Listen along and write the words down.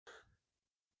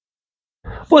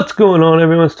What's going on,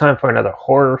 everyone? It's time for another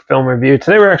horror film review.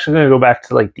 Today we're actually going to go back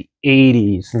to like the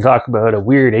 80s and talk about a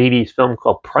weird 80s film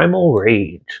called Primal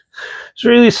Rage. It was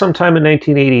released sometime in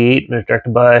 1988 and was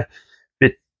directed by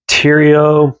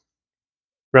Vittorio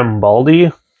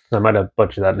Rambaldi. I might have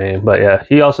butchered that name, but yeah.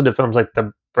 He also did films like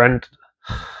The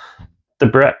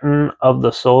Breton of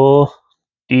the Soul,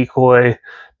 Decoy,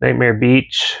 Nightmare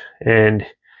Beach, and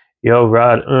Yo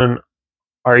Rod un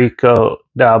Arico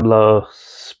Dablo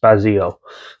Spazio.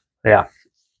 Yeah.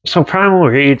 So Primal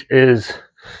Rage is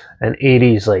an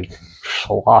 80s like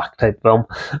schlock type film.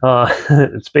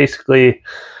 It's basically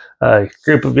a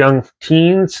group of young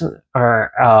teens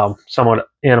are somewhat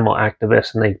animal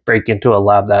activists, and they break into a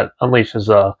lab that unleashes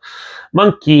a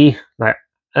monkey that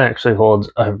actually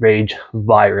holds a rage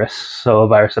virus. So a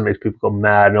virus that makes people go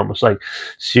mad and almost like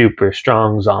super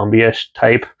strong zombie-ish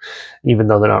type, even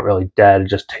though they're not really dead. It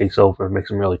just takes over and makes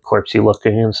them really corpsey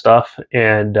looking and stuff.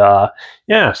 And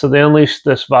yeah, so they unleash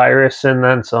this virus, and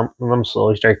then some of them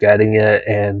slowly start getting it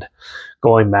and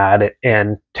going mad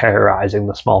and terrorizing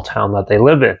the small town that they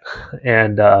live in.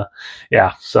 And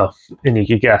yeah, so, and you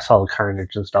can guess all the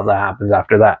carnage and stuff that happens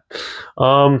after that.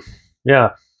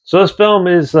 Yeah, so this film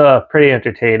is pretty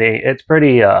entertaining. It's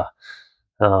pretty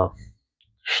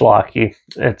schlocky.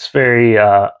 It's very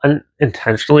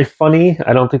unintentionally funny.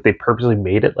 I don't think they purposely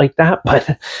made it like that, but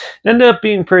it ended up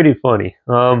being pretty funny.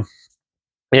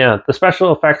 Yeah, the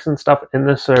special effects and stuff in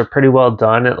this are pretty well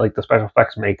done. Like the special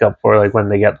effects makeup for like when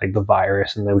they get like the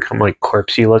virus and they become like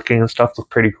corpsey looking and stuff look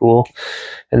pretty cool.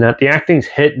 And that the acting's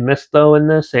hit and miss though in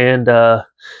this, and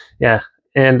yeah,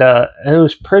 and it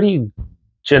was pretty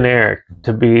generic,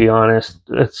 to be honest.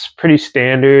 It's pretty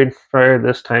standard for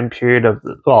this time period of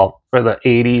for the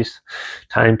 80s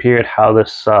time period, how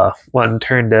this one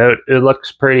turned out. It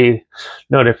looks pretty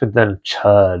no different than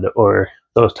Chud or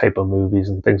those type of movies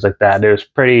and things like that. It was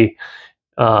pretty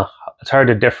it's hard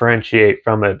to differentiate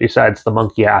from it besides the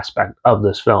monkey aspect of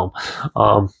this film.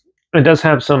 It does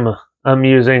have some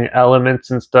amusing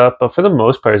elements and stuff, but for the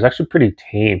most part it's actually pretty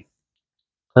tame.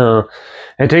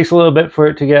 It takes a little bit for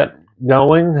it to get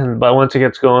going, but once it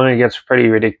gets going, it gets pretty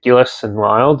ridiculous and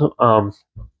wild. And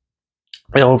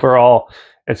overall,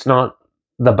 it's not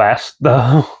the best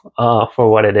though for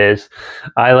what it is.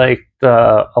 I liked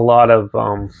a lot of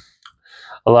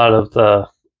the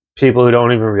people who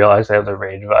don't even realize they have the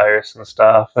rage virus and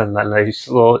stuff, and then they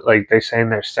saying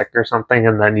they're sick or something,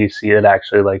 and then you see it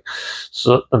actually like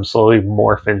them slowly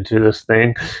morph into this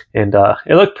thing, and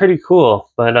it looked pretty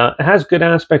cool. But it has good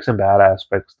aspects and bad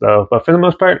aspects though. But for the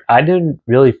most part, I didn't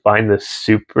really find this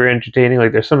super entertaining.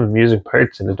 Like there's some amusing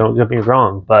parts in it, don't get me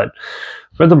wrong, but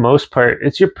for the most part,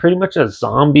 it's pretty much a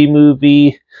zombie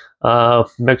movie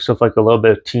mixed with like a little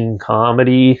bit of teen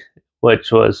comedy,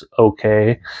 which was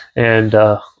okay, and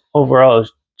overall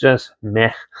it's just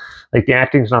meh. Like the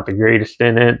acting's not the greatest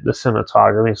in it. The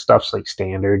cinematography and stuff's like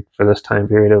standard for this time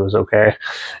period. It was okay,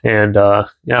 and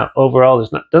yeah, overall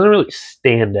doesn't really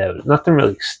stand out. Nothing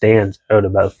really stands out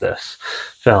about this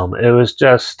film. It was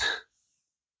just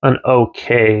an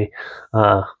okay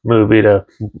movie to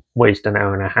waste an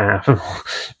hour and a half.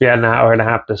 If you had an hour and a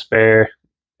half to spare,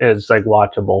 it's like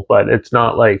watchable, but it's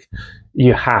not like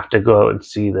you have to go out and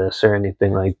see this or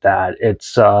anything like that.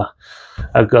 It's a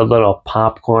good little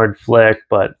popcorn flick,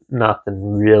 but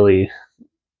nothing really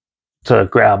to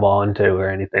grab onto or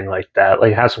anything like that.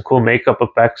 Like it has some cool makeup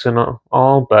effects and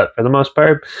all, but for the most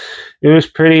part, it was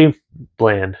pretty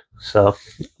bland. So,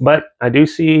 but I do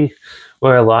see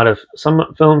where a lot of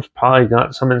some films probably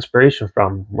got some inspiration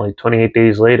from, like 28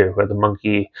 Days Later, where the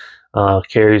monkey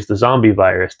carries the zombie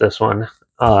virus. This one,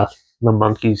 the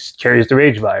monkeys carries the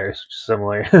rage virus, which is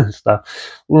similar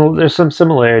stuff. Well, there's some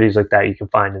similarities like that you can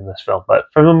find in this film, but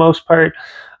for the most part,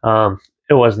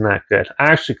 it wasn't that good. I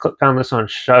actually found this on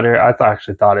Shudder. I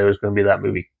actually thought it was going to be that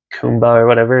movie Kumba or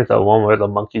whatever, the one where the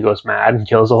monkey goes mad and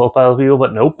kills a whole pile of people,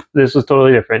 but nope, this was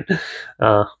totally different.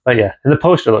 But yeah, and the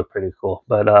poster looked pretty cool,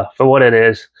 but for what it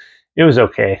is, it was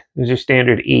okay. It was your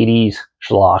standard 80s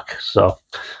schlock. So,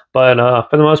 but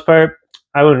for the most part,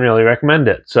 I wouldn't really recommend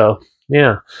it. So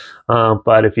yeah,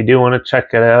 but if you do want to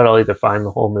check it out, I'll either find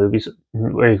the whole movie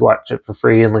where you can watch it for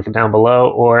free and link it down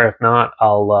below, or if not,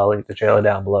 I'll link the trailer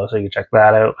down below so you can check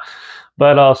that out.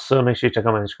 But also make sure you check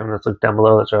out my Instagram that's linked down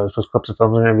below. That's where I was post clips of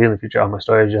films I'm going to review in the future. All my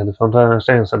stories, you have the film title,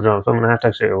 understanding, subject on film and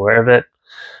hashtags, so you're aware of it.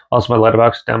 Also, my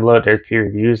Letterbox down below, Derek P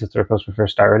Reviews. That's where I post my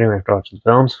first star rating after watching the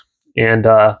films. And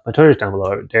my Twitter's down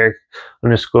below, Derek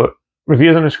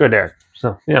 _reviews Derek.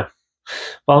 So yeah.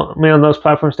 Follow me on those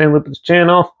platforms, stay in the loop with the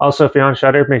channel. Also, if you're on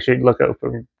Shudder, make sure you look out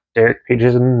for Derek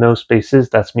Pages and No Spaces.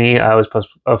 That's me. I always post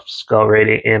a skull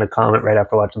rating and a comment right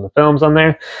after watching the films on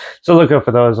there. So look out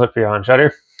for those if you're on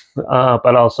Shudder.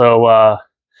 But also,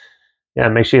 yeah,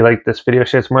 make sure you like this video,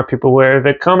 share it to more people aware of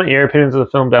it. Comment your opinions of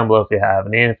the film down below if you have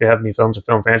any. If you have any films or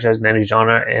film franchises in any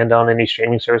genre and on any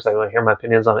streaming service that I want to hear my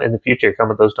opinions on in the future,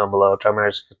 comment those down below. I'll try my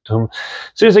best to get to them as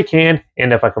soon as I can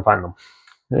and if I can find them.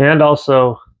 And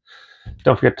also,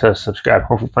 don't forget to subscribe.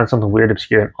 Hopefully find something weird,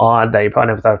 obscure, and odd that you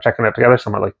probably never thought of checking out together,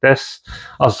 something like this.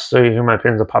 Also, you hear my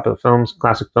opinions on popular films,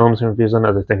 classic films, and reviews on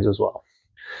other things as well.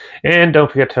 And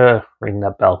don't forget to ring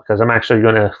that bell, because I'm actually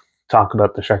going to talk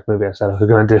about the Shrek movie I said I was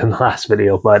going to do in the last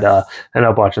video, but I ended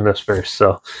up watching this first.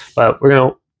 So, but we're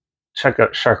going to check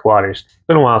out Shark Waters. It's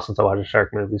been a while since I watched a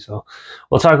shark movie, so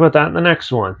we'll talk about that in the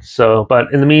next one. So,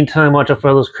 but in the meantime, watch out for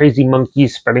all those crazy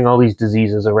monkeys spreading all these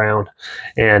diseases around,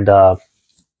 and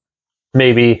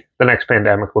maybe the next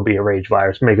pandemic will be a rage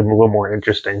virus, make it a little more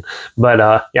interesting.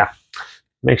 But yeah,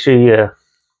 make sure you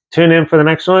tune in for the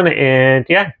next one, and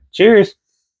yeah, cheers.